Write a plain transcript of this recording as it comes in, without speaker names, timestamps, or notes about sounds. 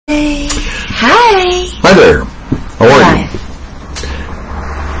Hi there. How are you?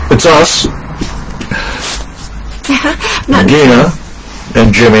 It's us. Dena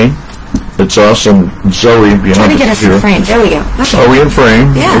and Jimi. It's us and Zoe behind us. Trying to get us in frame. There we go. Okay. Are we in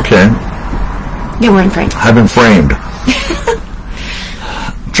frame? Yeah. Okay. Yeah, we're in frame. I've been framed.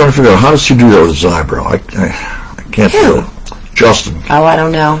 I'm trying to figure out how does he do that with his eyebrow. I can't do it. Justin. Oh, I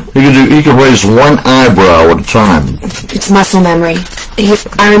don't know. He can raise one eyebrow at a time. It's muscle memory.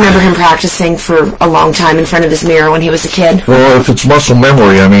 I remember him practicing for a long time in front of his mirror when he was a kid. Well, if it's muscle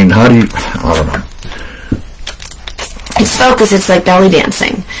memory, I mean, how do you... I don't know. It's focus. It's like belly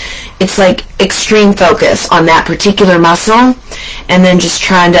dancing. It's like extreme focus on that particular muscle, and then just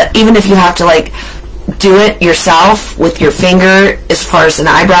trying to, even if you have to like do it yourself with your finger as far as an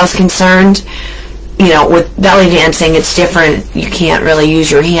eyebrow is concerned, you know, with belly dancing, it's different. You can't really use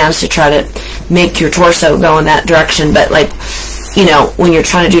your hands to try to make your torso go in that direction. But, like, you know, when you're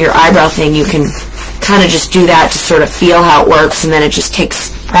trying to do your eyebrow thing, you can kind of just do that to sort of feel how it works, and then it just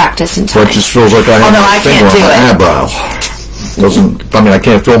takes practice and time. But it just feels like I have I finger can't do on my it. eyebrow. I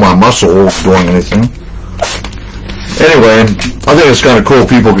can't feel my muscle doing anything. Anyway, I think it's kind of cool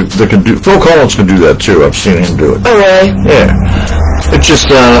people that can do... Phil Collins can do that, too. I've seen him do it. Oh, really? Yeah. It's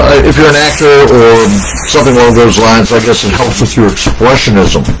just, if you're an actor or something along those lines, I guess it helps with your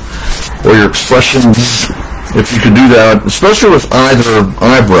expressionism or your expressions. If you can do that, especially with either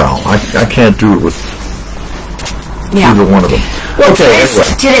eyebrow. I can't do it with either one of them. Well, okay,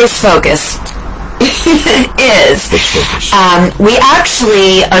 today's focus is we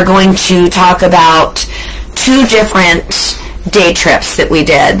actually are going to talk about two different day trips that we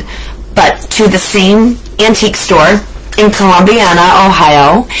did, but to the same antique store in Columbiana,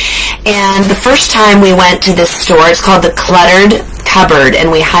 Ohio. And the first time we went to this store, it's called the Cluttered Cupboard, and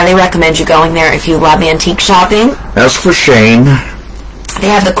we highly recommend you going there if you love antique shopping. As for Shane, they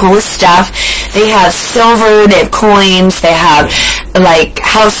have the coolest stuff. They have silver, they have coins, they have like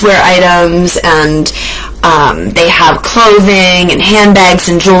houseware items, and they have clothing and handbags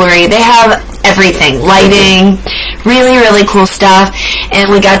and jewelry. They have everything, lighting, really, really cool stuff. And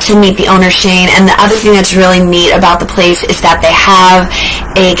we got to meet the owner, Shane. And the other thing that's really neat about the place is that they have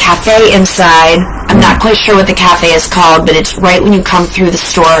a cafe inside. I'm not quite sure what the cafe is called, but it's right when you come through the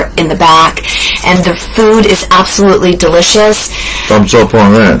store in the back. And the food is absolutely delicious. Thumbs up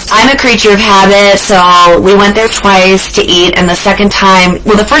on that. I'm a creature of habit, so we went there twice to eat. And the second time,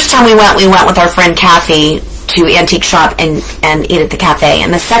 well, the first time we went with our friend Kathy to antique shop and eat at the cafe.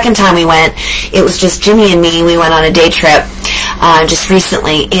 And the second time we went, it was just Jimi and me. We went on a day trip just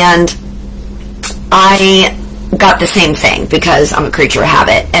recently, and I got the same thing because I'm a creature of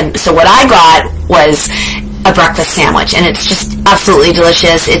habit. And so what I got was a breakfast sandwich, and it's just absolutely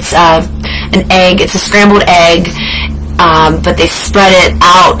delicious. It's an egg. It's a scrambled egg, but they spread it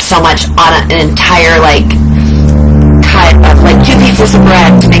out so much on an entire cut of two pieces of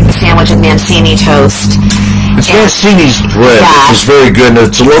bread to make the sandwich with Mancini toast. It's Mancini's bread, which is very good,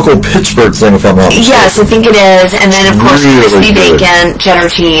 and it's a local Pittsburgh thing, if I'm not mistaken. Yes, I think it is. And then, of course, crispy bacon, cheddar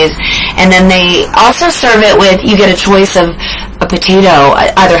cheese. And then they also serve it with, you get a choice of a potato,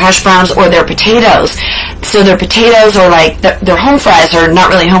 either hash browns or their potatoes. So their potatoes are their home fries are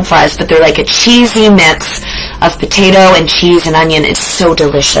not really home fries, but they're like a cheesy mix of potato and cheese and onion. It's so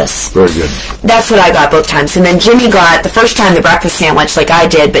delicious. Very good. That's what I got both times. And then Jimi got, the first time, the breakfast sandwich like I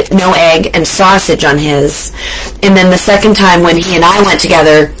did, but no egg and sausage on his. And then the second time when he and I went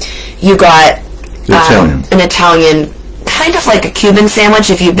together, you got an Italian, kind of like a Cuban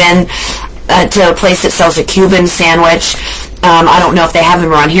sandwich. If you've been to a place that sells a Cuban sandwich, I don't know if they have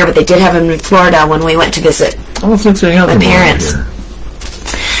them around here, but they did have them in Florida when we went to visit I don't think they have my them parents. around here.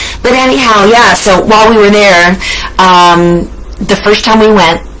 But anyhow, yeah, so while we were there, the first time we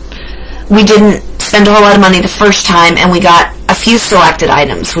went, we didn't spend a whole lot of money the first time, and we got a few selected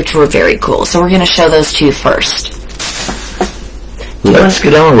items, which were very cool. So we're going to show those to you first. Let's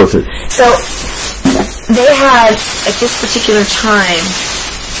get on with it. So they had, at this particular time,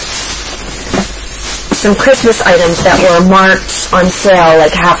 some Christmas items that were marked on sale,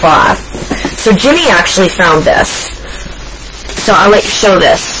 like half off. So Jimi actually found this. So I'll let you show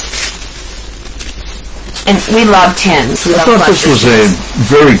this. And we love tins. I thought this was a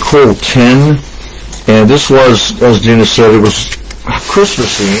very cool tin, and this was, as Dena said, it was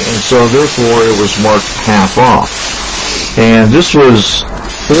Christmassy, and so therefore it was marked half off. And this was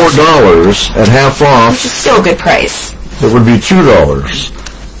 $4 at half off. Which is still a good price. It would be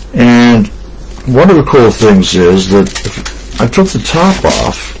 $2. And one of the cool things is that if I took the top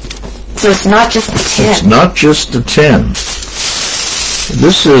off. So it's not just the tin. It's not just the tin.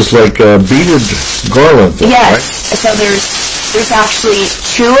 This is like a beaded garland thing, yes. Right? So there's there's actually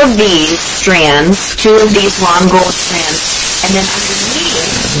 2 of these strands, 2 of these long gold strands, and then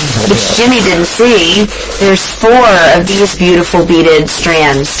underneath, which Jimmy didn't see, there's 4 of these beautiful beaded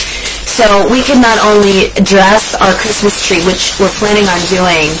strands. So we can not only dress our Christmas tree, which we're planning on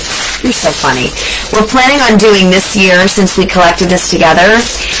doing. You're so funny. We're planning on doing this year since we collected this together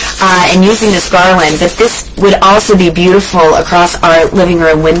and using this garland, but this would also be beautiful across our living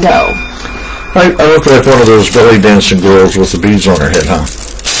room window. I look like one of those belly dancing girls with the beads on her head, huh?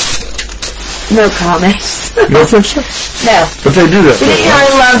 No comment. You don't think so? No. But they do that. Yeah, I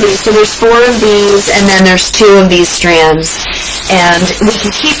love these. So there's 4 of these, and then there's 2 of these strands. And we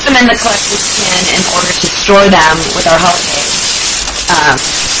can keep them in the collector's tin in order to store them with our home cake.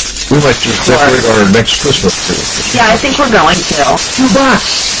 We might just decorate our next Christmas tree. Yeah, I think we're going to. $2.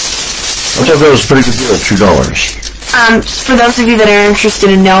 I thought that was a pretty good deal, $2. For those of you that are interested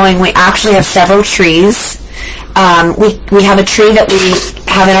in knowing, we actually have several trees. We have a tree that we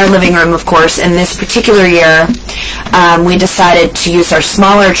have in our living room, of course, and this particular year we decided to use our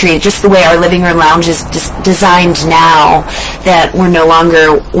smaller tree, just the way our living room lounge is designed now, that we're no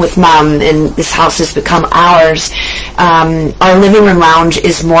longer with Mom and this house has become ours. Our living room lounge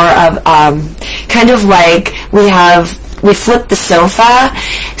is more of kind of like we flipped the sofa.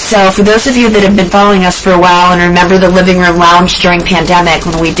 So for those of you that have been following us for a while and remember the living room lounge during pandemic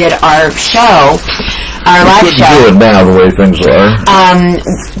when we did our show, our live show. We couldn't do it now the way things are.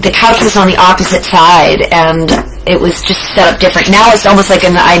 The couch was on the opposite side and it was just set up different. Now it's almost like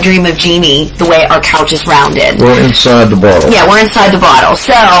in the I Dream of Jimi, the way our couch is rounded. We're inside the bottle. Yeah, we're inside the bottle.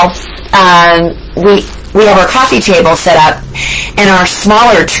 So we have our coffee table set up, and our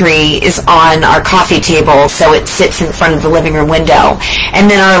smaller tree is on our coffee table, so it sits in front of the living room window. And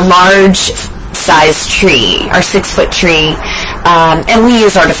then our large size tree, our 6-foot tree, and we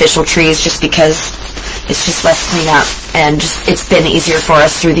use artificial trees just because it's just less cleanup, and it's been easier for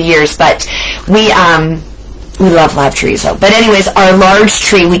us through the years. But we love live trees, though. But anyways, our large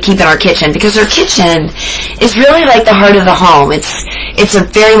tree we keep in our kitchen because our kitchen is really like the heart of the home. It's a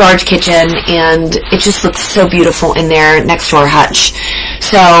very large kitchen, and it just looks so beautiful in there next to our hutch.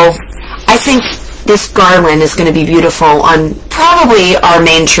 So I think this garland is going to be beautiful on probably our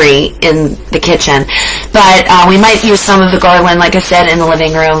main tree in the kitchen. But we might use some of the garland, like I said, in the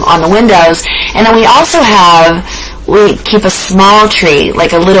living room on the windows. And then we keep a small tree,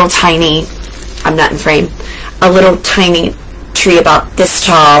 like a little tiny, I'm not in frame, a little tiny tree about this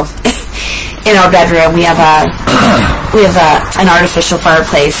tall in our bedroom. We have an artificial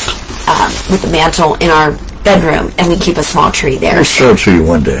fireplace with a mantle in our bedroom, and we keep a small tree there. We'll show it to you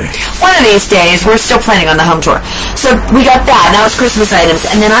one day. One of these days. We're still planning on the home tour. So we got that. Now it's Christmas items.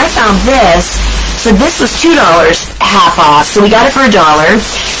 And then I found this. So this was $2 half off. So we got it for $1.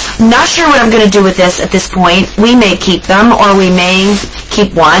 Not sure what I'm going to do with this at this point. We may keep them, or we may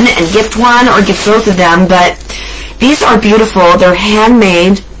keep one and gift one, or gift both of them. But these are beautiful. They're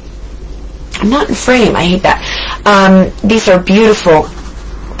handmade. I'm not in frame. I hate that. These are beautiful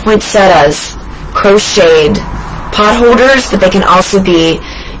poinsettias, crocheted pot holders, but they can also be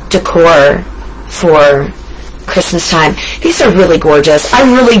decor for Christmas time. These are really gorgeous.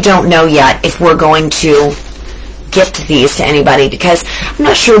 I really don't know yet if we're going to gift these to anybody because I'm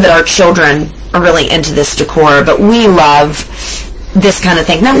not sure that our children are really into this decor, but we love this kind of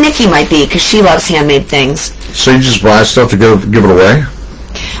thing. Now, Nikki might be because she loves handmade things. So you just buy stuff to give it away?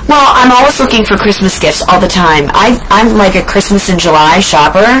 Well, I'm always looking for Christmas gifts all the time. I'm like a Christmas in July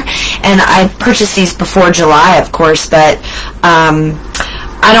shopper, and I purchase these before July, of course, but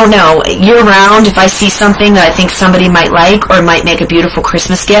I don't know. Year-round, if I see something that I think somebody might like or might make a beautiful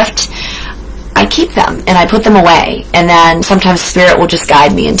Christmas gift, I keep them, and I put them away. And then sometimes Spirit will just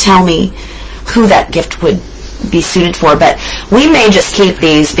guide me and tell me who that gift would be suited for. But we may just keep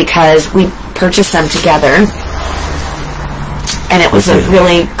these because we purchased them together. And it was a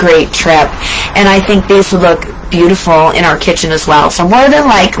really great trip. And I think these would look beautiful in our kitchen as well. So more than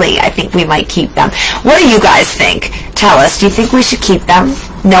likely, I think we might keep them. What do you guys think? Tell us. Do you think we should keep them?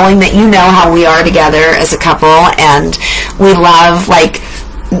 Knowing that you know how we are together as a couple, and we love, like,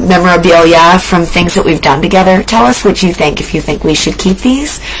 memorabilia from things that we've done together. Tell us what you think, if you think we should keep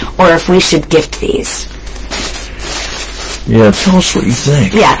these, or if we should gift these. Yeah, tell us what you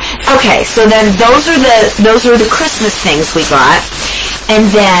think. Yeah. Okay, so then those are the Christmas things we got. And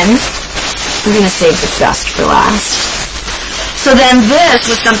then we're going to save the best for last. So then this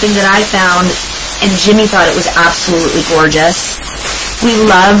was something that I found, and Jimmy thought it was absolutely gorgeous. We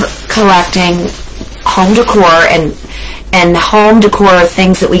love collecting home decor and home decor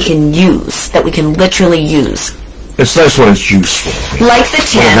things that we can use, that we can literally use. It's nice when it's useful. Like the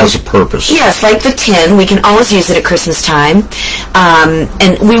tin. When it has a purpose. Yes, like the tin. We can always use it at Christmas time.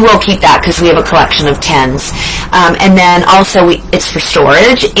 And we will keep that because we have a collection of tins. And then also it's for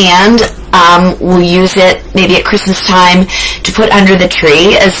storage, and we'll use it maybe at Christmas time to put under the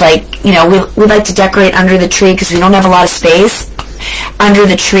tree as we like to decorate under the tree because we don't have a lot of space under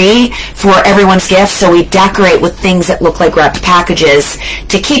the tree for everyone's gifts, so we decorate with things that look like wrapped packages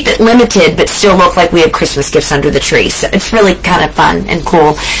to keep it limited but still look like we have Christmas gifts under the tree. So it's really kind of fun and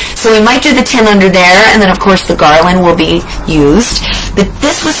cool. So we might do the tin under there, and then of course the garland will be used. But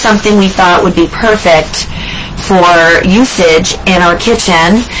this was something we thought would be perfect for usage in our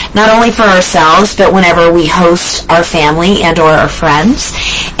kitchen, not only for ourselves, but whenever we host our family and or our friends.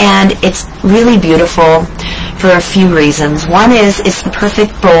 And it's really beautiful for a few reasons. One is it's the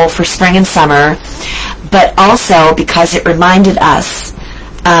perfect bowl for spring and summer, but also because it reminded us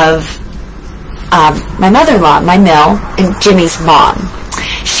of my mother-in-law, my Mill, and Jimi's mom.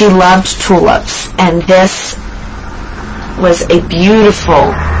 She loved tulips, and this was a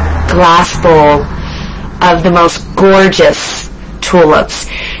beautiful glass bowl of the most gorgeous tulips.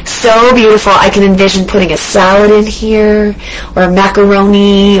 So beautiful. I can envision putting a salad in here, or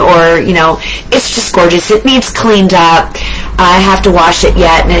macaroni, or, it's just gorgeous. It needs cleaned up. I have to wash it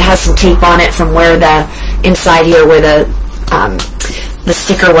yet, and it has some tape on it from where the inside here, where the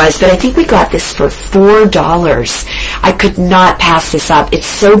sticker was. But I think we got this for $4. I could not pass this up. It's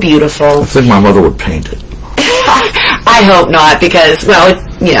so beautiful. I think my mother would paint it. I hope not, because, Well,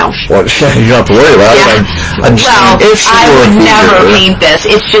 you don't have to worry about it. I would never paint this.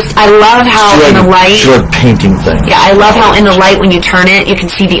 It's just, I love how in the light... It's like painting thing. Yeah, I love how in the light, when you turn it, you can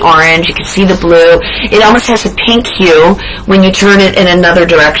see the orange, you can see the blue. It almost has a pink hue when you turn it in another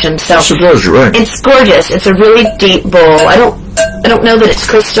direction. So yes, it does, you're right. It's gorgeous. It's a really deep bowl. I don't know that it's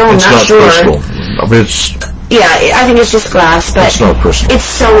crystal. I'm not sure. It's not crystal. I mean, it's... Yeah, I think it's just glass, but it's not crystal. It's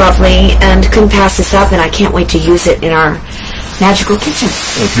so lovely, and couldn't pass this up, and I can't wait to use it in our magical kitchen.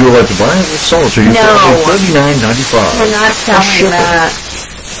 If you would like to buy it, let's sell it to you for $39.95. We're not selling that.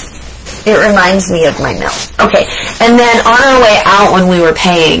 It reminds me of my Mill. Okay, and then on our way out when we were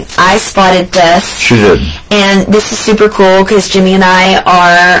paying, I spotted this. She did. And this is super cool because Jimi and I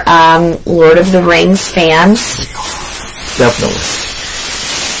are Lord of the Rings fans. Definitely.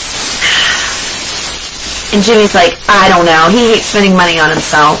 And Jimmy's like, I don't know. He hates spending money on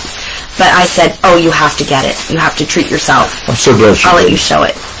himself. But I said, oh, you have to get it. You have to treat yourself. I'm so glad I'll let you show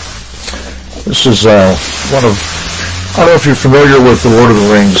it. This is one of... I don't know if you're familiar with The Lord of the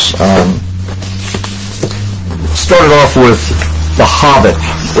Rings. Started off with The Hobbit,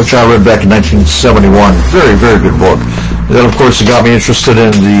 which I read back in 1971. Very, very good book. And then, of course, it got me interested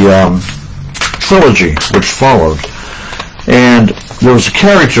in the trilogy, which followed. And there was a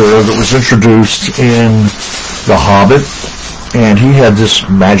character that was introduced in The Hobbit, and he had this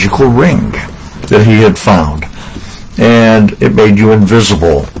magical ring that he had found, and it made you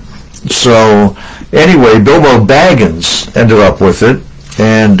invisible. So anyway, Bilbo Baggins ended up with it,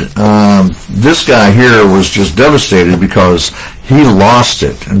 and this guy here was just devastated because he lost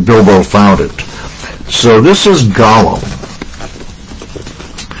it, and Bilbo found it. So this is Gollum.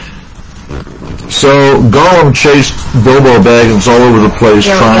 So Gollum chased Bilbo Baggins all over the place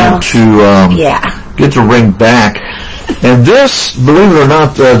trying to get the ring back. And this, believe it or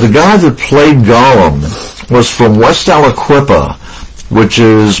not, the guy that played Gollum was from West Cuppa, which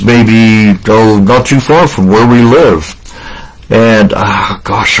is maybe not too far from where we live. And,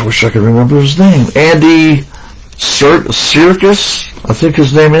 gosh, I wish I could remember his name. Andy Serkis, I think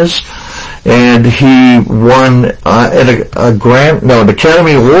his name is. And he won an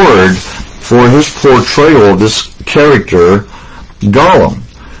Academy Award for his portrayal of this character, Gollum.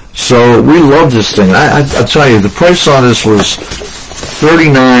 So we love this thing. I tell you, the price on this was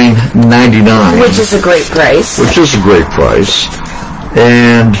 $39.99, which is a great price.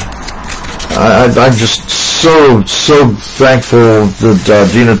 And I'm just so thankful that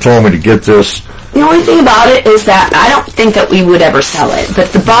Dena told me to get this. The only thing about it is that I don't think that we would ever sell it.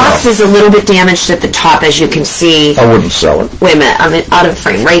 But the box is a little bit damaged at the top, as you can see. I wouldn't sell it. Wait a minute, I'm out of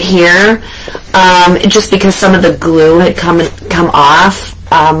frame. Right here, just because some of the glue had come off.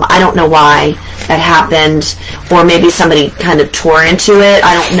 I don't know why that happened, or maybe somebody kind of tore into it.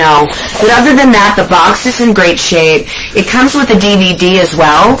 I don't know. But other than that, the box is in great shape. It comes with a DVD as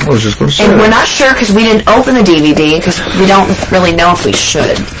well. I was just going to say. And we're not sure because we didn't open the DVD because we don't really know if we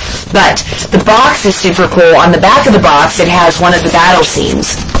should. But the box is super cool. On the back of the box, it has one of the battle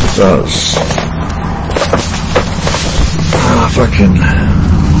scenes. It does.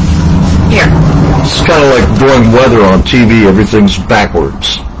 Here. It's kind of like doing weather on TV. Everything's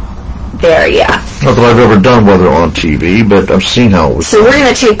backwards. There, yeah. Not that I've ever done weather on TV, but I've seen how it was. So we're going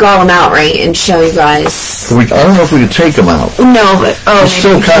to take Gollum out, right, and show you guys. I don't know if we could take him out. No, but he's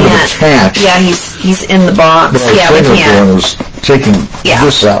still kind of attached. Yeah, he's in the box. But I was thinking of doing is taking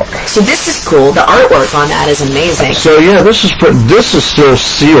this out. So this is cool. The artwork on that is amazing. So yeah, this is still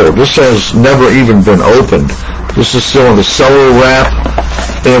sealed. This has never even been opened. This is still in the cello wrap,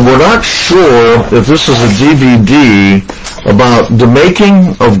 and we're not sure if this is a DVD about the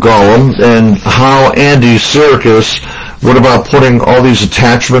making of Gollum and how Andy Serkis went about putting all these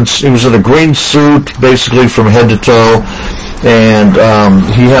attachments. He was in a green suit, basically from head to toe, and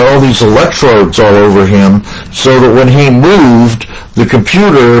he had all these electrodes all over him, so that when he moved, the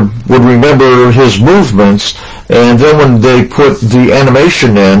computer would remember his movements, and then when they put the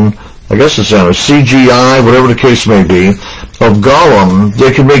animation in, I guess it's on a CGI, whatever the case may be, of Gollum,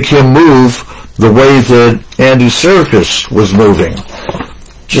 they could make him move the way that Andy Serkis was moving.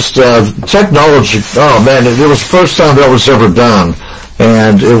 Just technology, oh man, it was the first time that was ever done,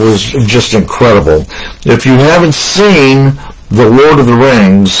 and it was just incredible. If you haven't seen The Lord of the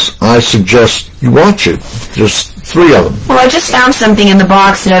Rings, I suggest you watch it. Just 3 of them. Well, I just found something in the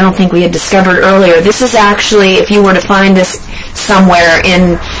box that I don't think we had discovered earlier. This is actually, if you were to find this somewhere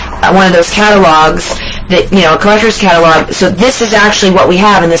in one of those catalogs, that, you know, a collector's catalog, so this is actually what we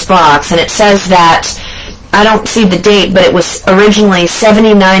have in this box, and it says that, I don't see the date, but it was originally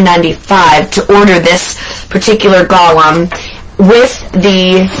 $79.95 to order this particular Gollum with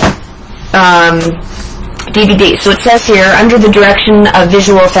the DVD. So it says here, under the direction of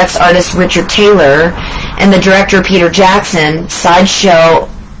visual effects artist Richard Taylor and the director Peter Jackson, Sideshow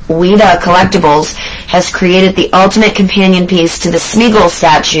Weta Collectibles has created the ultimate companion piece to the Smeagol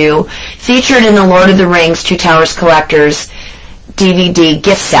statue featured in the Lord of the Rings Two Towers Collectors DVD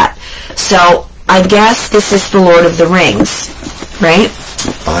gift set. So I guess this is the Lord of the Rings, right?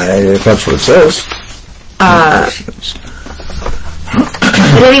 If that's what it says. But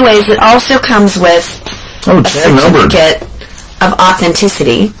anyways, it also comes with a certificate of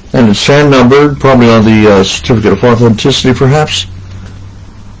authenticity. And it's hand-numbered, probably on the certificate of authenticity, perhaps?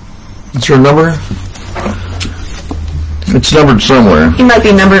 Is there a number? It's numbered somewhere. He might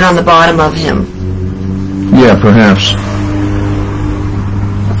be numbered on the bottom of him. Yeah, perhaps.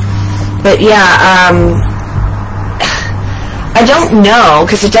 But yeah, I don't know,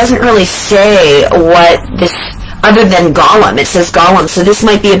 because it doesn't really say what this, other than Gollum. It says Gollum, so this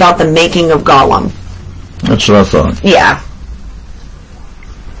might be about the making of Gollum. That's what I thought. Yeah.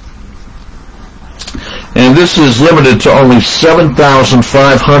 And this is limited to only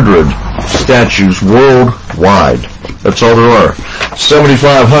 7,500 statues worldwide. That's all there are.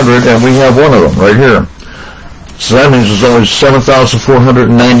 7,500, and we have one of them right here. So that means there's only 7,499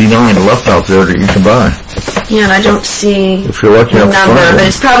 left out there that you can buy. Yeah, and I don't see if you're lucky the number, but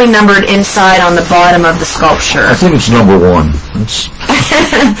it's probably numbered inside on the bottom of the sculpture. I think it's number 1.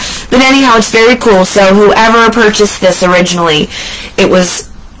 But anyhow, it's very cool. So whoever purchased this originally, it was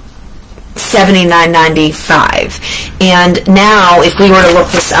 $79.95. And now, if we were to look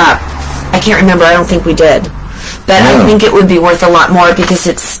this up, I can't remember, I don't think we did. But I think it would be worth a lot more because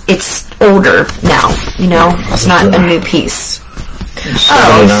it's older now, you know? It's not a new piece.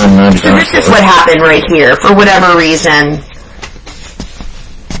 Oh, so this is what happened right here. For whatever reason,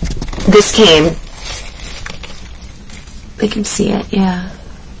 this came. We can see it, yeah.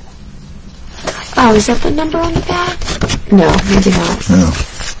 Oh, is that the number on the back? No, maybe not. No.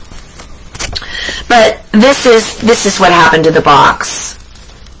 But this is what happened to the box.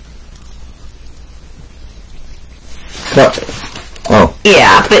 Oh.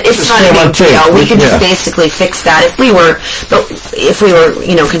 Yeah, but it's not a big deal. We could just basically fix that if we were,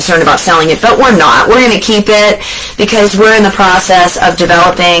 you know, concerned about selling it. But we're not. We're going to keep it because we're in the process of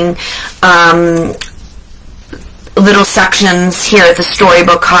developing little sections here at the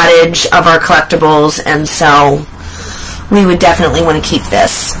Storybook Cottage of our collectibles, and so we would definitely want to keep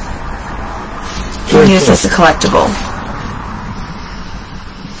this and use this as a collectible.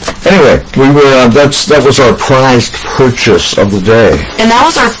 Anyway, that was our prized purchase of the day. And that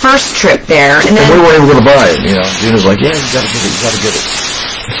was our first trip there. And then we weren't even going to buy it, you know. Dena's like, yeah, you gotta get it.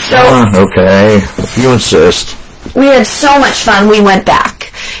 So, okay, if you insist. We had so much fun. We went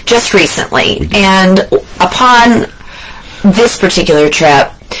back just recently. And upon this particular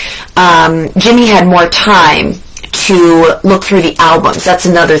trip, Jimi had more time to look through the albums. That's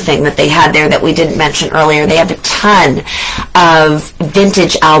another thing that they had there that we didn't mention earlier. They have a ton of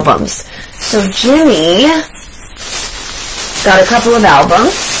vintage albums. So Jimi got a couple of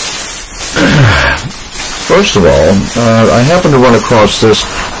albums. First of all, I happened to run across this.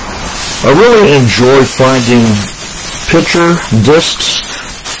 I really enjoy finding picture discs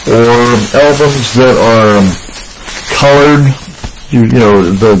or albums that are colored. You know,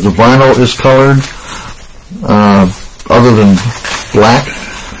 the vinyl is colored, other than black.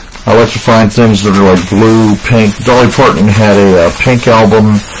 I like to find things that are like blue, pink. Dolly Parton had a pink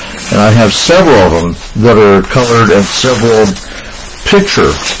album, and I have several of them that are colored and several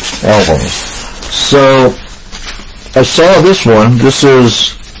picture albums. So I saw this one. This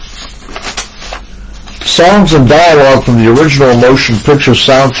is songs and dialogue from the original motion picture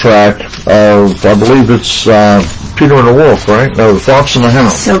soundtrack of, I believe it's Peter and the Wolf, right? No, The Fox and the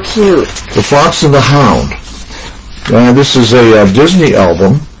Hound. So cute. The Fox and the Hound. And this is a Disney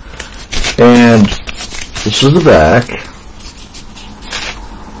album. And this is the back.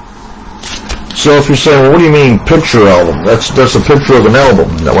 So if you're saying, well, what do you mean picture album? That's a picture of an album.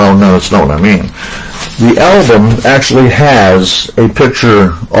 Well, no, that's not what I mean. The album actually has a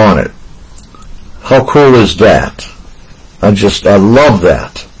picture on it. How cool is that? I love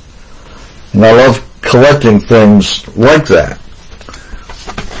that. And I love collecting things like that.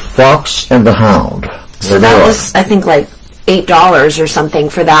 Fox and the Hound. So that was, I think, like $8 or something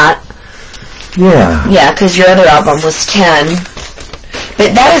for that. Yeah. Yeah, because your other album was $10.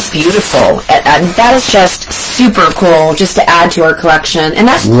 But that is beautiful. That is just super cool just to add to our collection. And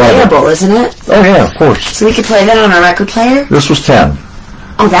that's playable, isn't it? Oh, yeah, of course. So we could play that on our record player? This was 10.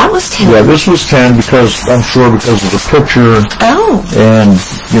 Oh, that was 10? Yeah, this was 10 because of the picture. Oh. And,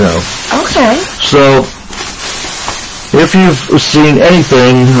 you know. Okay. So, if you've seen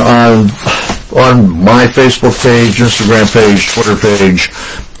anything on my Facebook page, Instagram page, Twitter page,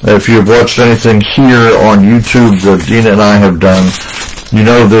 if you've watched anything here on YouTube that Dena and I have done, you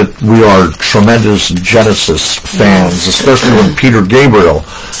know that we are tremendous Genesis fans, especially when Peter Gabriel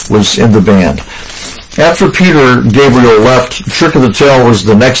was in the band. After Peter Gabriel left, Trick of the Tail was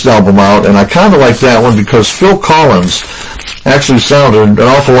the next album out, and I kind of like that one because Phil Collins actually sounded an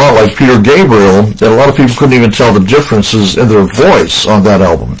awful lot like Peter Gabriel, and a lot of people couldn't even tell the differences in their voice on that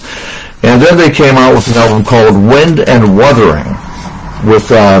album. And then they came out with an album called Wind and Wuthering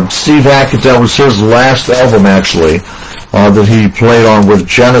with Steve Hackett. That was his last album, actually, that he played on with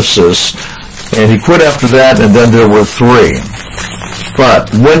Genesis. And he quit after that, and then there were 3.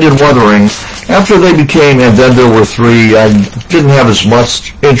 But Wind and Wuthering, after they became, and then there were 3, I didn't have as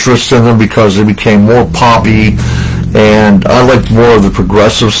much interest in them because they became more poppy, and I liked more of the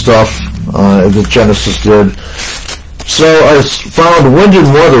progressive stuff that Genesis did. So I found Wind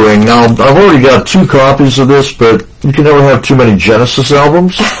and Wuthering. Now, I've already got 2 copies of this, but you can never have too many Genesis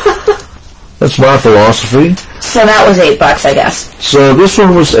albums. That's my philosophy. So that was $8, I guess. So this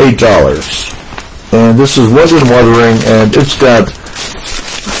one was $8. And this is Wind and Wuthering, and it's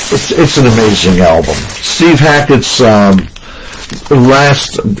an amazing album. Steve Hackett's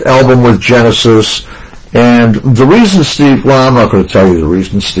last album with Genesis, and the reason well, I'm not going to tell you the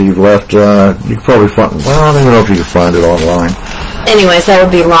reason Steve left. You can probably find, well, I don't even know if you can find it online. Anyways, that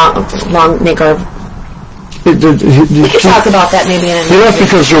would be long maker. We could talk about that maybe in a minute. He left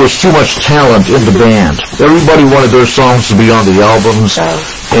because there was too much talent in the band. Everybody wanted their songs to be on the albums.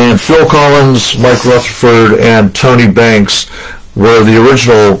 And Phil Collins, Mike Rutherford, and Tony Banks were the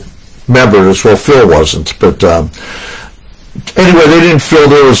original members. Well, Phil wasn't, but anyway, they didn't feel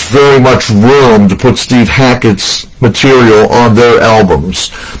there was very much room to put Steve Hackett's material on their albums.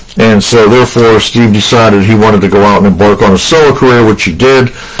 And so, therefore, Steve decided he wanted to go out and embark on a solo career, which he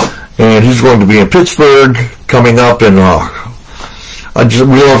did. And he's going to be in Pittsburgh coming up, and we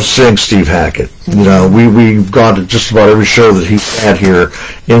love seeing Steve Hackett. You know, we've gone to just about every show that he's had here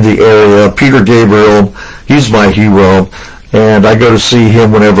in the area. Peter Gabriel, he's my hero, and I go to see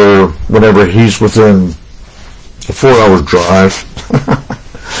him whenever he's within a 4-hour drive.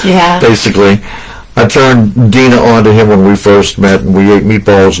 Yeah. Basically. I turned Dena on to him when we first met, and we ate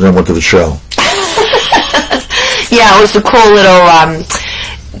meatballs and then went to the show. Yeah, it was a cool little,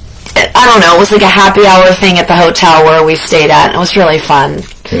 I don't know, it was like a happy hour thing at the hotel where we stayed at. It was really fun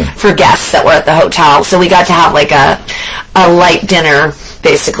for guests that were at the hotel. So we got to have like a light dinner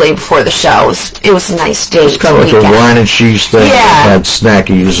basically before the show. It was a nice day. It was kind of like a wine and cheese thing. Yeah. Had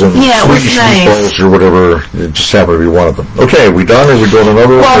snackies and Swedish meatballs or whatever. It just happened to be one of them. Okay, we done? Are we doing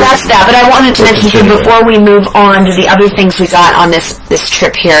another one? Well, that's that. But I wanted to mention before we move on to the other things we got on this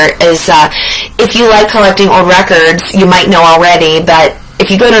trip here is if you like collecting old records, you might know already, but if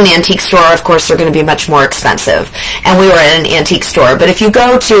you go to an antique store, of course, they're going to be much more expensive. And we were in an antique store. But if you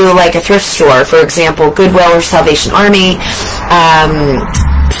go to, like, a thrift store, for example, Goodwill or Salvation Army,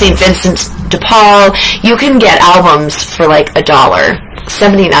 St. Vincent de Paul, you can get albums for, like, $1.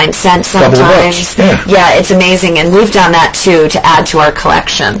 79 cents sometimes. Yeah, it's amazing. And we've done that, too, to add to our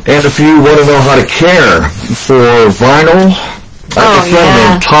collection. And if you want to know how to care for vinyl, I have a friend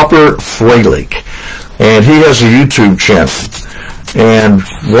named Topper Freilich, and he has a YouTube channel. And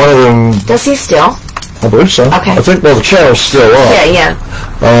one of them... Does he still? I believe so. Okay. I think, well, the channel's still up. Yeah.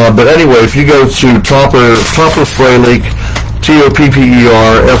 But anyway, if you go to Topper Freilich, TOPPERFRALICK,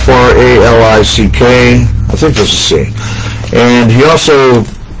 I think there's a C. And he also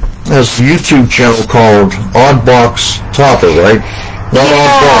has a YouTube channel called Oddbox Topper, right?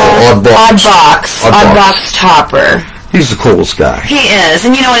 Not Oddbox Topper. He's the coolest guy. He is.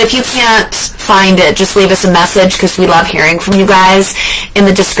 And you know what, if you can't find it, just leave us a message, because we love hearing from you guys, in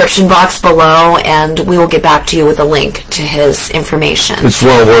the description box below, and we will get back to you with a link to his information. It's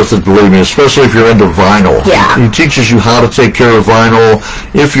well worth it, believe me, especially if you're into vinyl. Yeah. He teaches you how to take care of vinyl,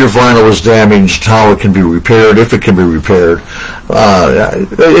 if your vinyl is damaged, how it can be repaired, if it can be repaired.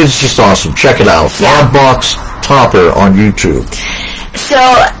 It's just awesome. Check it out. Yeah. Oddbox Topper on YouTube. So,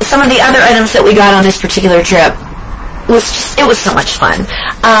 some of the other items that we got on this particular trip, it was so much fun.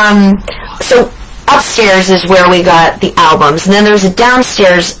 So upstairs is where we got the albums, and then there's a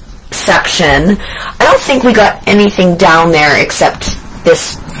downstairs section. I don't think we got anything down there except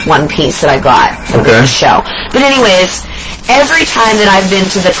this one piece that I got for the show. But anyways, every time that I've been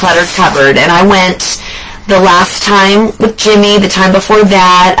to the cluttered cupboard, and I went the last time with Jimi, the time before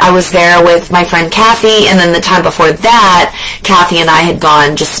that I was there with my friend Kathy, and then the time before that Kathy and I had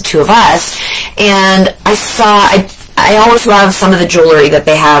gone, just the two of us, and I always love some of the jewelry that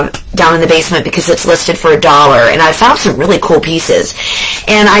they have down in the basement because it's listed for $1, and I found some really cool pieces.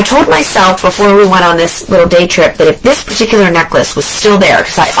 And I told myself before we went on this little day trip that if this particular necklace was still there,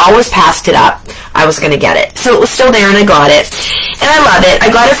 because I always passed it up, I was going to get it. So it was still there, and I got it. And I love it.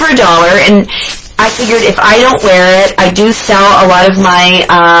 I got it for $1, and I figured if I don't wear it, I do sell a lot of my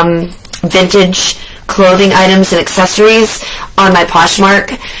vintage clothing items and accessories on my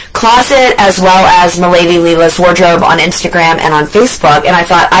Poshmark closet, as well as Miladyleela's wardrobe on Instagram and on Facebook, and I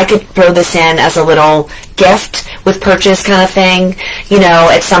thought I could throw this in as a little gift with purchase kind of thing, you know,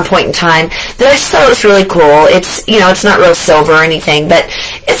 at some point in time. That I just thought it was really cool. It's, you know, it's not rose silver or anything, but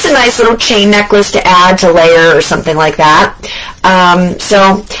it's a nice little chain necklace to add to layer or something like that.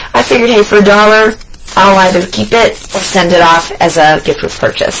 So I figured, hey, for $1, I'll either keep it or send it off as a gift with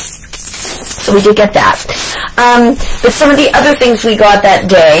purchase. So we did get that. But some of the other things we got that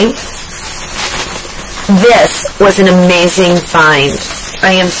day, this was an amazing find.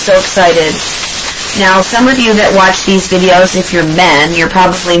 I am so excited. Now, some of you that watch these videos, if you're men, you're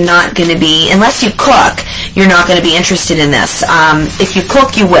probably not going to be, unless you cook, you're not going to be interested in this. If you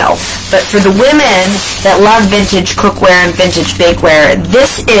cook, you will. But for the women that love vintage cookware and vintage bakeware,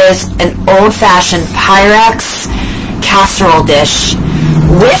 this is an old-fashioned Pyrex casserole dish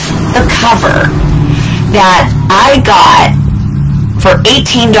with the cover that I got for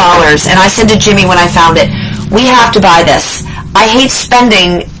 $18, and I said to Jimi when I found it, we have to buy this. I hate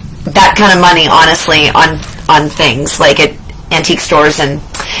spending that kind of money, honestly, on things like at antique stores and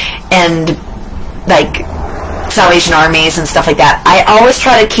like Salvation Armies and stuff like that. I always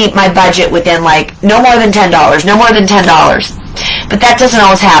try to keep my budget within like no more than $10, no more than $10. But that doesn't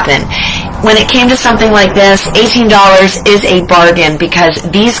always happen. When it came to something like this, $18 is a bargain, because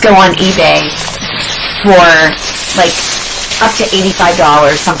these go on eBay for like up to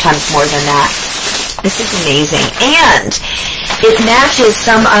 $85, sometimes more than that. This is amazing. And it matches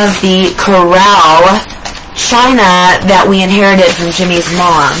some of the corral china that we inherited from Jimi's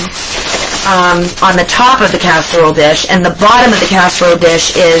mom. On the top of the casserole dish, and the bottom of the casserole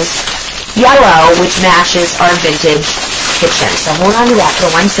dish is yellow, which matches our vintage kitchen. So hold on to that for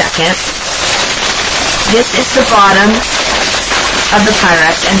 1 second. This is the bottom of the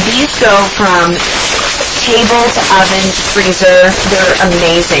Pyrex, and these go from table to oven to freezer. They're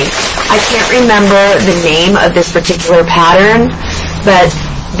amazing. I can't remember the name of this particular pattern, but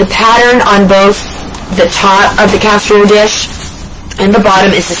the pattern on both the top of the casserole dish and the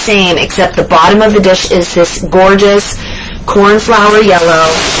bottom is the same, except the bottom of the dish is this gorgeous cornflower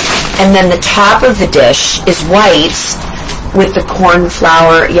yellow, and then the top of the dish is white with the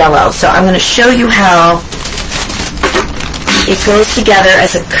cornflower yellow. So I'm going to show you how it goes together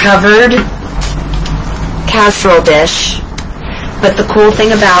as a covered casserole dish. But the cool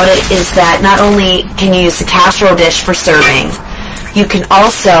thing about it is that not only can you use the casserole dish for serving, you can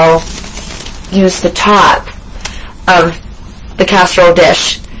also use the top of the casserole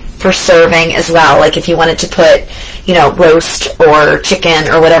dish for serving as well. Like if you wanted to put, you know, roast or chicken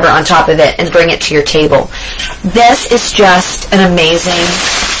or whatever on top of it and bring it to your table. This is just an amazing,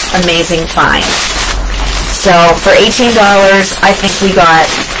 amazing find. So for $18, I think we got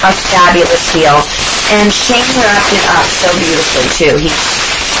a fabulous deal. And Shane wrapped it up so beautifully too. He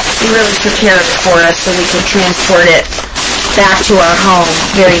really took care of it for us so we could transport it back to our home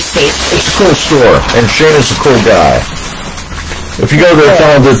very safely. It's a cool store, and Shane is a cool guy. If you go there,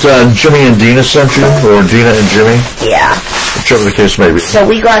 tell them that Jimmy and Dena sent you, or Dena and Jimmy. Yeah. Whichever the case may be. So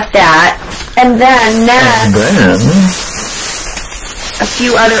we got that. And then next, a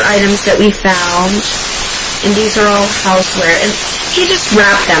few other items that we found. And these are all houseware. And he just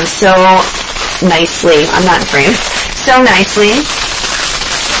wrapped them so nicely. I'm not in frame. So nicely.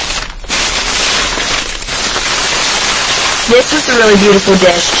 This is a really beautiful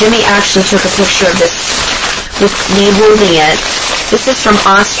dish. Jimmy actually took a picture of this with me holding it. This is from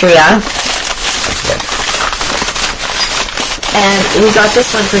Austria. And we got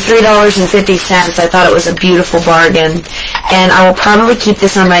this one for $3.50. I thought it was a beautiful bargain. And I will probably keep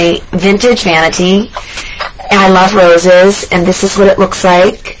this on my vintage vanity. And I love roses. And this is what it looks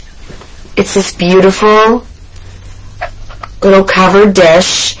like. It's this beautiful little covered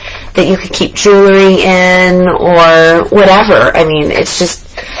dish that you could keep jewelry in or whatever. I mean, it's just,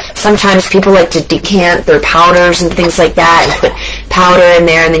 sometimes people like to decant their powders and things like that and put powder in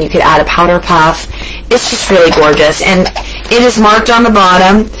there, and then you could add a powder puff. It's just really gorgeous. And it is marked on the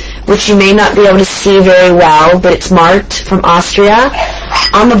bottom, which you may not be able to see very well, but it's marked from Austria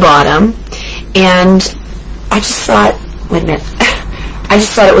on the bottom. And I just thought, wait a minute, I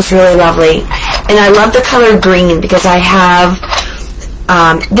just thought it was really lovely. And I love the color green because I have,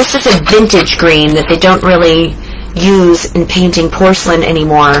 this is a vintage green that they don't really use in painting porcelain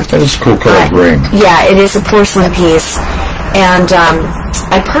anymore. That is a cool color green. Yeah, it is a porcelain piece. And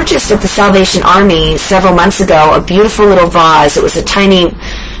I purchased at the Salvation Army several months ago a beautiful little vase. It was a tiny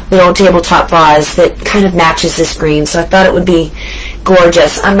little tabletop vase that kind of matches this green. So I thought it would be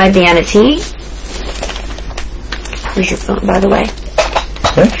gorgeous on my vanity. Here's your phone, by the way.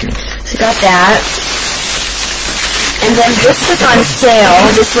 Thank you. So got that. And then this was on sale.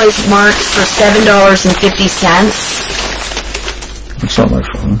 This was marked for $7.50. It's not my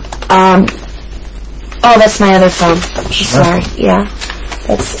phone. Oh, that's my other phone. Sorry. Yeah.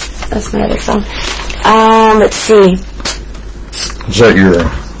 That's my other phone. Let's see. Is that your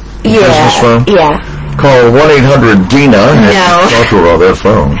business phone? Yeah. Call 1-800-DENA and talk to her about that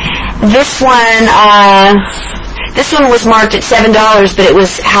phone. This one was marked at $7, but it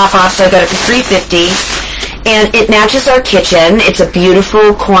was half off, so I got it for $3.50. And it matches our kitchen. It's a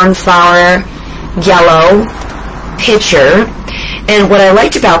beautiful cornflower yellow pitcher. And what I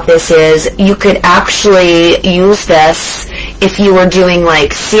liked about this is you could actually use this if you were doing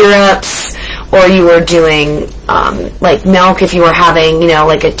like syrups, or you were doing like milk if you were having, you know,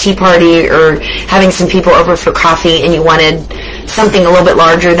 like a tea party or having some people over for coffee and you wanted something a little bit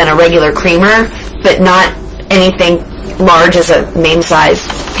larger than a regular creamer, but not anything large as a main size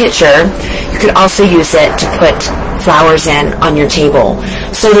pitcher. You could also use it to put flowers in on your table.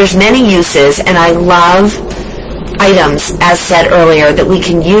 So there's many uses, and I love items, as said earlier, that we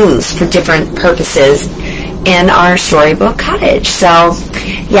can use for different purposes in our storybook cottage. So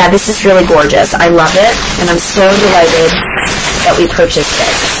yeah, this is really gorgeous. I love it, and I'm so delighted that we purchased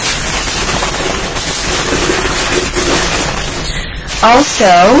it.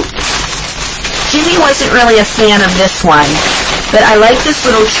 Also, Jimmy wasn't really a fan of this one, but I like this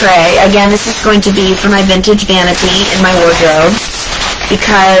little tray. Again, this is going to be for my vintage vanity in my wardrobe,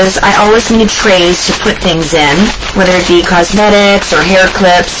 because I always need trays to put things in, whether it be cosmetics or hair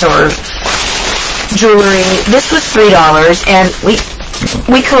clips or jewelry. This was $3, and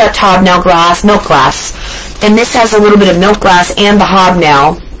we collect hobnail glass, milk glass, and this has a little bit of milk glass and the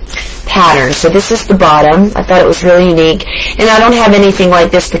hobnail pattern. So this is the bottom. I thought it was really unique, and I don't have anything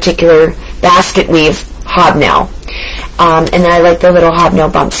like this particular basket weave hobnail. And then I like the little hobnail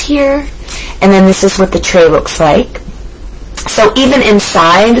bumps here, and then this is what the tray looks like. So even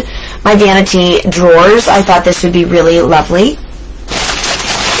inside my vanity drawers, I thought this would be really lovely.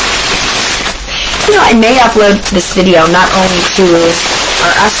 You know, I may upload this video not only to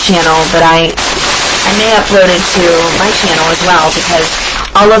our Us channel, but I may upload it to my channel as well, because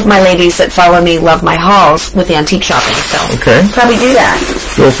all of my ladies that follow me love my hauls with antique shopping. So probably do that.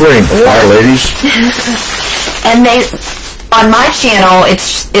 Feel free. Hi, ladies. And they, on my channel,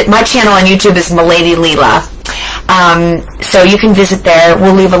 my channel on YouTube is Miladyleela. So you can visit there.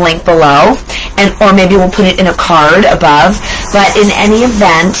 We'll leave a link below, or maybe we'll put it in a card above. But in any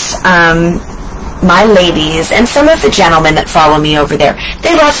event, my ladies and some of the gentlemen that follow me over there,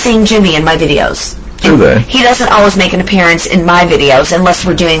 they love seeing Jimmy in my videos. Do they? He doesn't always make an appearance in my videos unless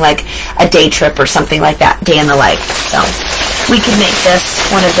we're doing like a day trip or something like that, day in the life. So we could make this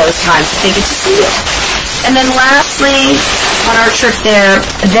one of those times that they get to see you. And then lastly, on our trip there,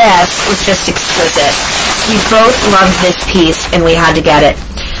 this was just exquisite. We both loved this piece, and we had to get it.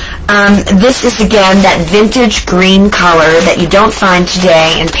 This is, again, that vintage green color that you don't find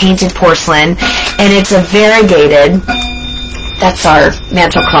today in painted porcelain, and it's a variegated, that's our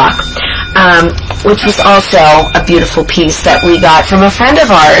mantle clock, which was also a beautiful piece that we got from a friend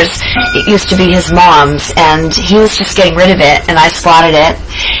of ours. It used to be his mom's, and he was just getting rid of it, and I spotted it,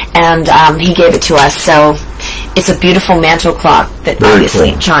 and he gave it to us. So it's a beautiful mantle clock that Very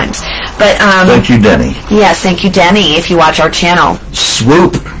obviously cool. chimes. But Thank you, Denny. yes, thank you, Denny, if you watch our channel.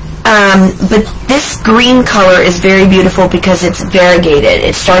 Swoop. But this green color is very beautiful because it's variegated.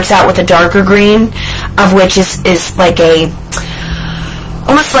 It starts out with a darker green, of which is like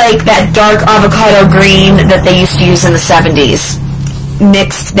almost like that dark avocado green that they used to use in the 70s,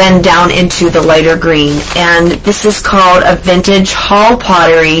 mixed then down into the lighter green. And this is called a vintage hall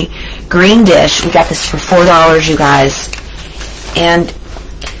pottery green dish. We got this for $4, you guys. And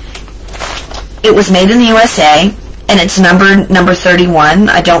it was made in the USA. And it's number 31.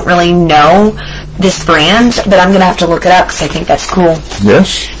 I don't really know this brand, but I'm going to have to look it up because I think that's cool.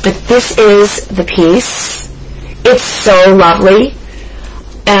 Yes. But this is the piece. It's so lovely.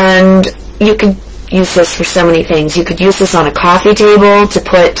 And you could use this for so many things. You could use this on a coffee table to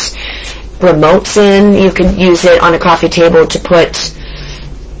put remotes in. You could use it on a coffee table to put,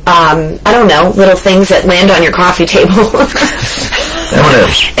 I don't know, little things that land on your coffee table.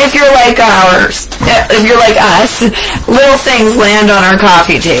 If you're like us, little things land on our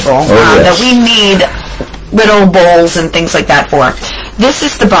coffee table that we need little bowls and things like that for. This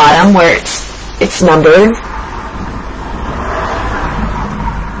is the bottom where it's numbered.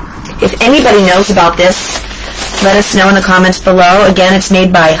 If anybody knows about this, let us know in the comments below. Again, it's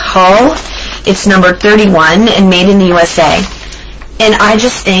made by Hull. It's number 31 and made in the USA. And I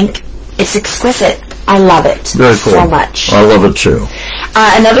just think it's exquisite. I love it so much. I love it too.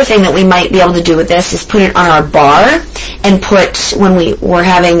 Another thing that we might be able to do with this is put it on our bar and put, when we're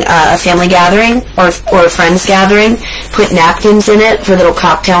having a family gathering or a friends gathering, put napkins in it for little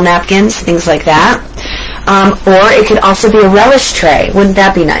cocktail napkins, things like that. Or it could also be a relish tray. Wouldn't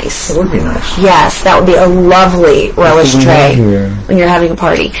that be nice? It would be nice. Yes, that would be a lovely relish tray when you're having a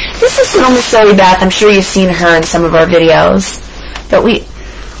party. This is little Miss Zoe Beth. I'm sure you've seen her in some of our videos. But we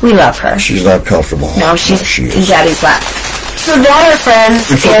love her. She's not comfortable. No, she's in Daddy's lap. So that, our friends,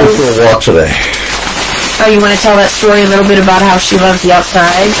 we took her for a walk today. Oh, you want to tell that story a little bit about how she loves the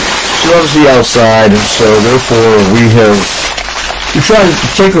outside? She loves the outside, and so therefore we try to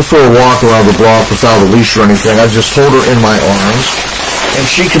take her for a walk around the block without a leash or anything. I just hold her in my arms, and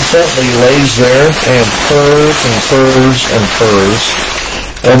she contently lays there and purrs and purrs and purrs.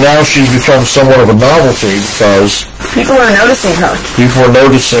 And now she's become somewhat of a novelty because people are noticing her. People are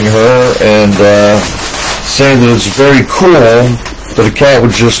noticing her and saying that it's very cool that a cat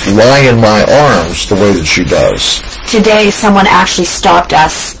would just lie in my arms the way that she does. Today, someone actually stopped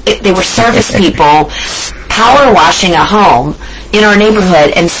us. They were service people power washing a home in our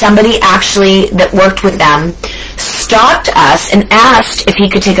neighborhood, and somebody actually that worked with them stopped us and asked if he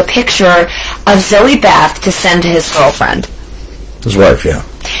could take a picture of Zoe Beth to send to his girlfriend. His wife, yeah.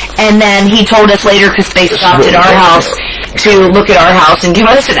 And then he told us later, because they stopped at our house to look at our house and give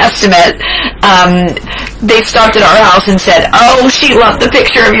us an estimate, they stopped at our house and said, "Oh, she loved the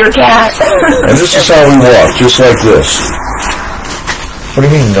picture of your cat." And this is how we walk, just like this. What do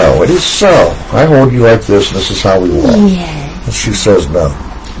you mean, no? It is so. I hold you like this, and this is how we walk. Yeah. And she says no.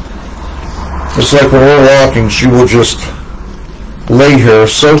 It's like when we're walking, she will just lay here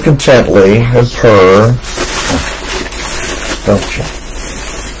so contently and purr. Don't you?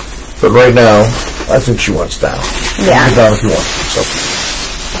 But right now, I think she wants down. Yeah. You can down if you want. So,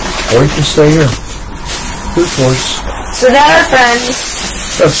 or you can stay here. Your choice. So that, our friends,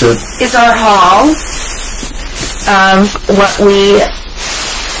 That's it. is our haul of what we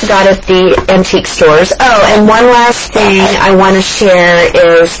got at the antique stores. Oh, and one last thing I want to share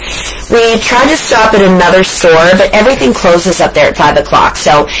is we tried to stop at another store, but everything closes up there at 5 o'clock.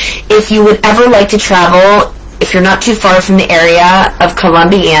 So if you would ever like to travel, if you're not too far from the area of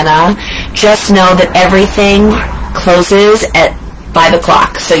Columbiana, just know that everything closes at 5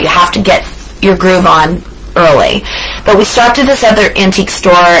 o'clock. So you have to get your groove on early. But we stopped at this other antique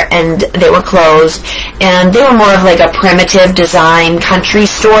store, and they were closed. And they were more of like a primitive design country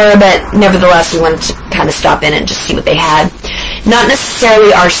store, but nevertheless, we wanted to kind of stop in and just see what they had. Not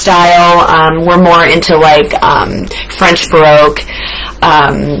necessarily our style. We're more into like French Baroque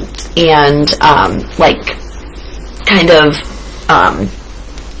and like kind of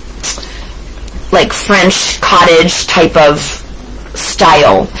like French cottage type of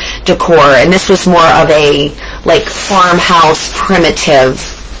style decor, and this was more of a like farmhouse primitive,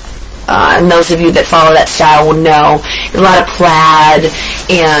 and those of you that follow that style will know. a lot of plaid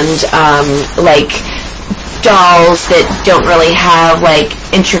and like dolls that don't really have like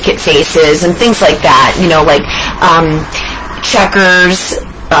intricate faces and things like that. You know, like checkers,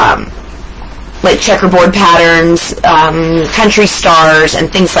 like checkerboard patterns, country stars,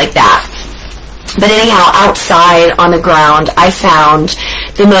 and things like that. But anyhow, outside on the ground, I found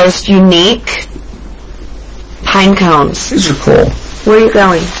the most unique pine cones. These are cool. Where are you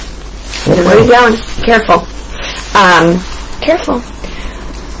going? Where are you going? Careful. Careful.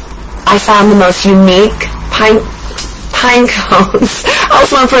 I found the most unique pine cones. I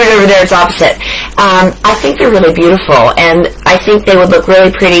also want to put it over there. It's opposite. I think they're really beautiful, and I think they would look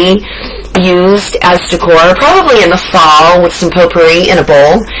really pretty used as decor, probably in the fall with some potpourri in a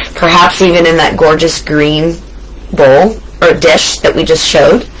bowl, perhaps even in that gorgeous green bowl or dish that we just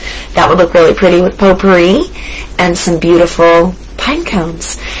showed. That would look really pretty with potpourri and some beautiful pine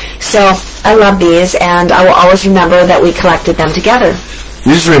cones. So I love these, and I will always remember that we collected them together.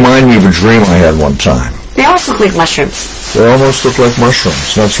 These remind me of a dream I had one time. They also look like mushrooms. They almost look like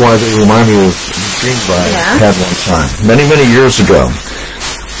mushrooms. That's why they remind me of dreams I had one time. Many, many years ago,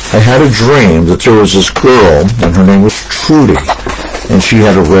 I had a dream that there was this girl, and her name was Trudy, and she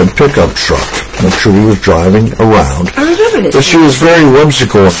had a red pickup truck, and Trudy was driving around. I remember this. But she was very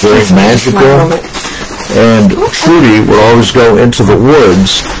whimsical, very magical, and Trudy would always go into the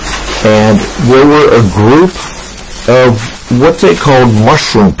woods, and there were a group of what they called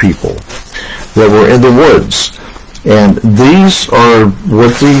mushroom people that were in the woods. And these are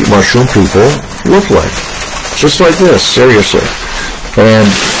what the mushroom people look like. Just like this, seriously. And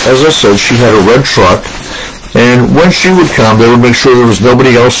as I said, she had a red truck, and when she would come, they would make sure there was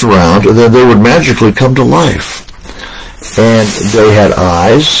nobody else around, and then they would magically come to life. And they had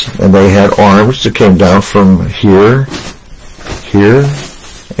eyes, and they had arms that came down from here, here,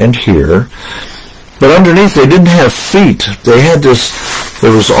 and here. But underneath, they didn't have feet. They had this, it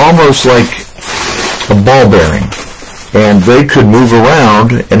was almost like a ball bearing. And they could move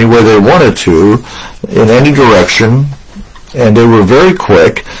around any way they wanted to, in any direction, and they were very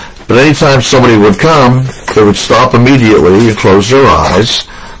quick. But anytime somebody would come, they would stop immediately and close their eyes,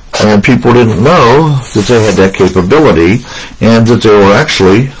 and people didn't know that they had that capability and that they were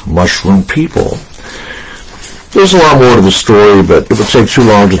actually mushroom people. There's a lot more to the story, but it would take too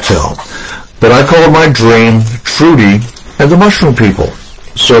long to tell. But I called my dream Trudy and the Mushroom People.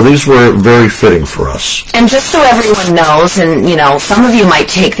 So these were very fitting for us. And just so everyone knows, and you know, some of you might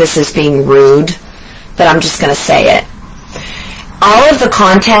take this as being rude, but I'm just going to say it. All of the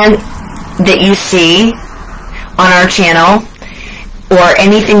content that you see on our channel, or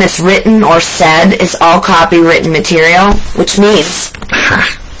anything that's written or said, is all copywritten material, which means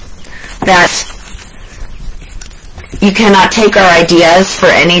that you cannot take our ideas for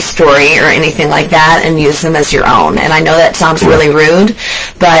any story or anything like that and use them as your own. And I know that sounds really rude,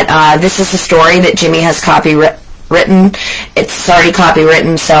 but this is a story that Jimi has copywritten. It's already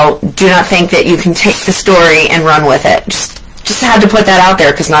copywritten, so do not think that you can take the story and run with it. Just had to put that out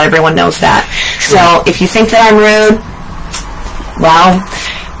there because not everyone knows that. Sure. So if you think that I'm rude, well,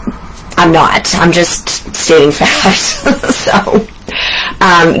 I'm not. I'm just stating facts. So,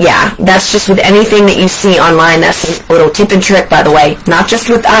 yeah, that's just with anything that you see online. That's a little tip and trick, by the way. Not just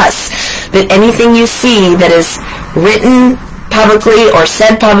with us, but anything you see that is written publicly or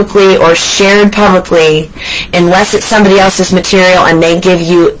said publicly or shared publicly, unless it's somebody else's material and they give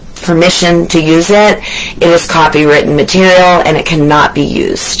you permission to use it, it is copywritten material and it cannot be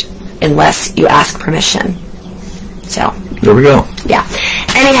used unless you ask permission. So there we go. Yeah.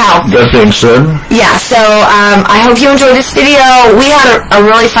 Anyhow. That being said. Yeah, so I hope you enjoyed this video. We had a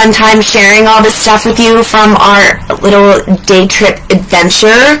really fun time sharing all this stuff with you from our little day trip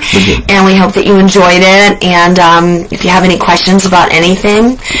adventure. And we hope that you enjoyed it. And if you have any questions about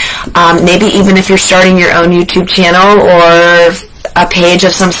anything, maybe even if you're starting your own YouTube channel or a page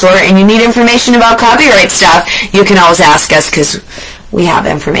of some sort and you need information about copyright stuff, you can always ask us because we have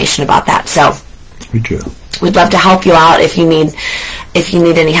information about that. So we do. We'd love to help you out if you need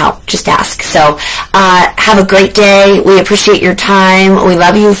any help. Just ask. So have a great day. We appreciate your time. We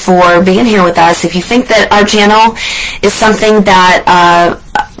love you for being here with us. If you think that our channel is something that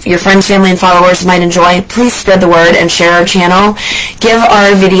your friends, family, and followers might enjoy, please spread the word and share our channel. Give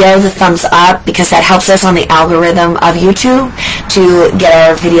our video the thumbs up because that helps us on the algorithm of YouTube to get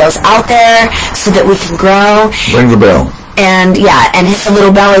our videos out there so that we can grow. Ring the bell. And yeah, and hit the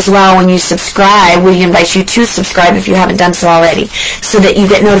little bell as well when you subscribe. We invite you to subscribe if you haven't done so already, so that you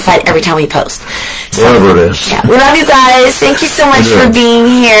get notified every time we post. So, whatever it is. Yeah, we love you guys. Thank you so much for being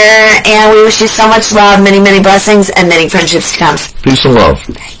here, and we wish you so much love, many, many blessings, and many friendships to come. Peace and love.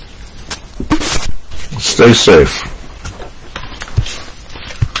 Stay safe.